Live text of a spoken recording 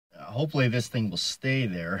hopefully this thing will stay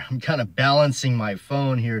there. I'm kind of balancing my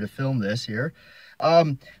phone here to film this here.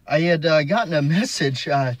 I had gotten a message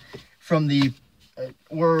from the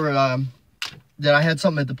that I had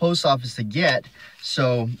something at the post office to get,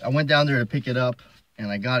 so I went down there to pick it up, and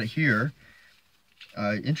I got it here.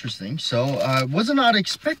 Interesting. So I was not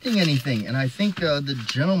expecting anything, and I think the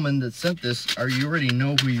gentleman that sent this, you already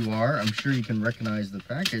know who you are. I'm sure you can recognize the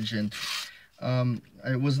package, and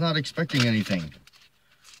I was not expecting anything.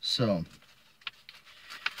 So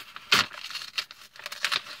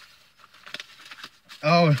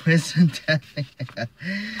oh, isn't that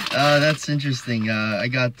that's interesting. I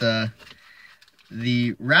got the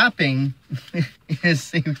wrapping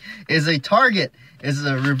is a target. Is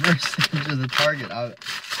a reverse image of the target. I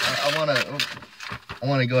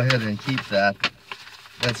want to go ahead and keep that.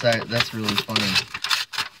 That's really funny.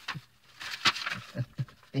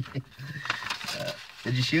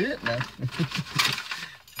 Did you shoot it? No.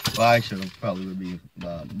 Well, actually, it probably would be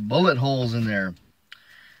bullet holes in there.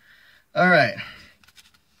 All right.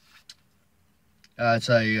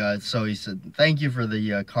 So he said, thank you for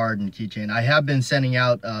the card and keychain. I have been sending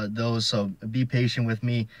out those, so be patient with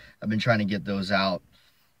me. I've been trying to get those out.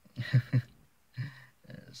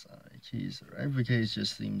 Keys, the right case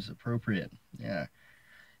just seems appropriate. Yeah.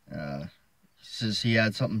 He says he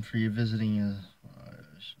had something for you visiting his...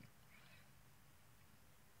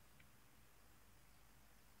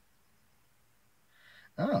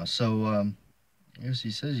 Oh, so... Yes,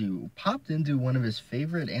 he says you popped into one of his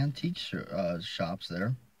favorite antique shops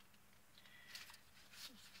there.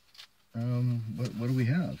 What do we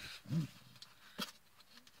have?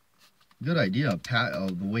 Good idea,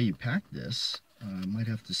 the way you packed this. I might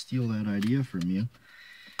have to steal that idea from you.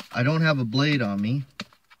 I don't have a blade on me,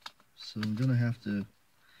 so I'm gonna have to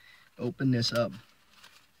open this up.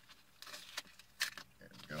 There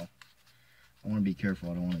we go. I want to be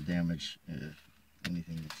careful. I don't want to damage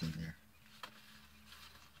anything that's in there.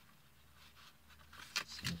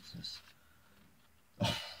 What's this?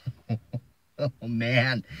 Oh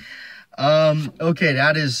man. Okay,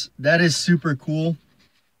 that is super cool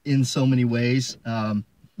in so many ways.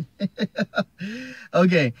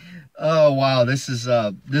 Okay. Oh wow, this is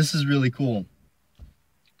really cool.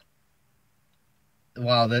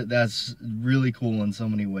 Wow, that's really cool in so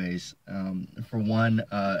many ways. For one,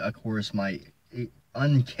 of course, my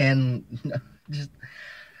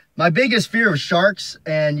my biggest fear of sharks,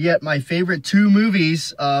 and yet my favorite two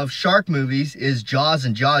movies of shark movies is Jaws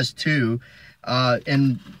and Jaws 2.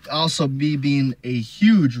 And also being a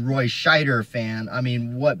huge Roy Scheider fan. I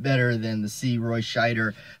mean, what better than to see Roy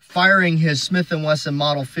Scheider firing his Smith & Wesson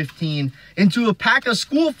Model 15 into a pack of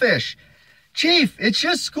schoolfish. Chief, it's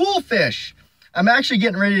just schoolfish. I'm actually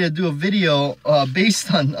getting ready to do a video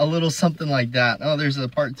based on a little something like that. Oh, there's a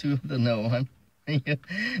part 2 of the no one.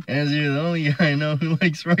 As you're the only guy I know who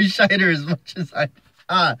likes Roy Scheider as much as I...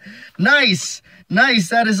 Nice! Nice,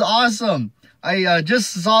 that is awesome! I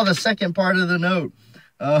just saw the second part of the note.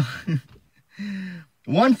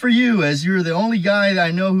 One for you, as you're the only guy that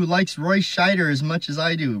I know who likes Roy Scheider as much as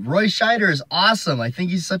I do. Roy Scheider is awesome. I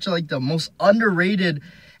think he's such the most underrated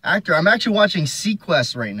actor. I'm actually watching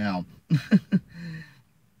Sequest right now.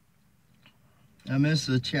 I miss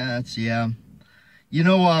the chats, yeah. You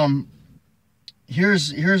know,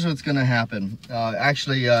 here's what's gonna happen.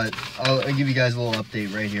 Actually, I'll give you guys a little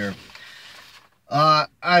update right here. I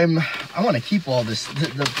want to keep all this.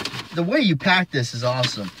 The way you pack this is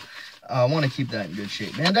awesome. I want to keep that in good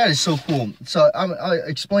shape, man. That is so cool. So I'll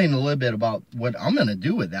explain a little bit about what I'm gonna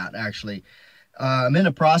do with that. Actually, I'm in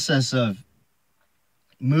the process of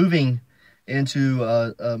moving into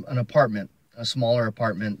an apartment. A smaller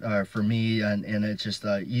apartment for me, and it's just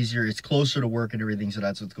easier. It's closer to work and everything, so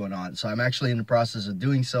that's what's going on. So I'm actually in the process of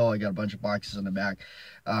doing so. I got a bunch of boxes in the back,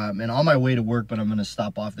 and on my way to work, but I'm going to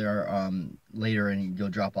stop off there later and go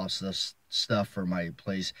drop off stuff for my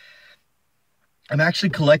place. I'm actually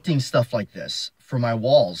collecting stuff like this for my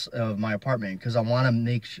walls of my apartment because I want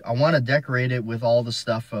to decorate it with all the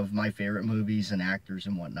stuff of my favorite movies and actors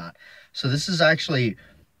and whatnot. So this is actually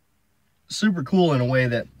super cool in a way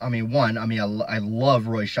that, I love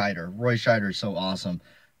Roy Scheider. Roy Scheider is so awesome.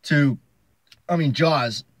 Two,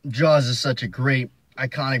 Jaws. Jaws is such a great,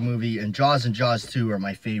 iconic movie, and Jaws 2 are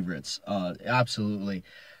my favorites. Absolutely.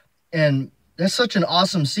 And that's such an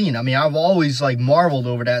awesome scene. I've always marveled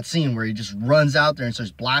over that scene where he just runs out there and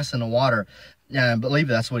starts blasting the water. And I believe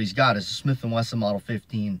that's what he's got, is a Smith & Wesson Model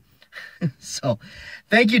 15. So,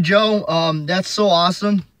 thank you, Joe. That's so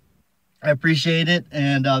awesome. I appreciate it,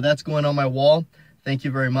 and that's going on my wall. Thank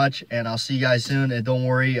you very much, and I'll see you guys soon. And don't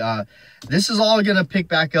worry, this is all going to pick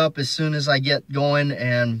back up as soon as I get going,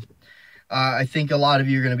 and I think a lot of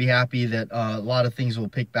you are going to be happy that a lot of things will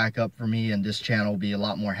pick back up for me, and this channel will be a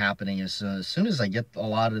lot more happening as soon as I get a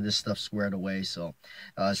lot of this stuff squared away. So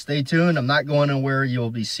stay tuned. I'm not going anywhere.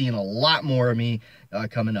 You'll be seeing a lot more of me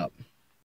coming up.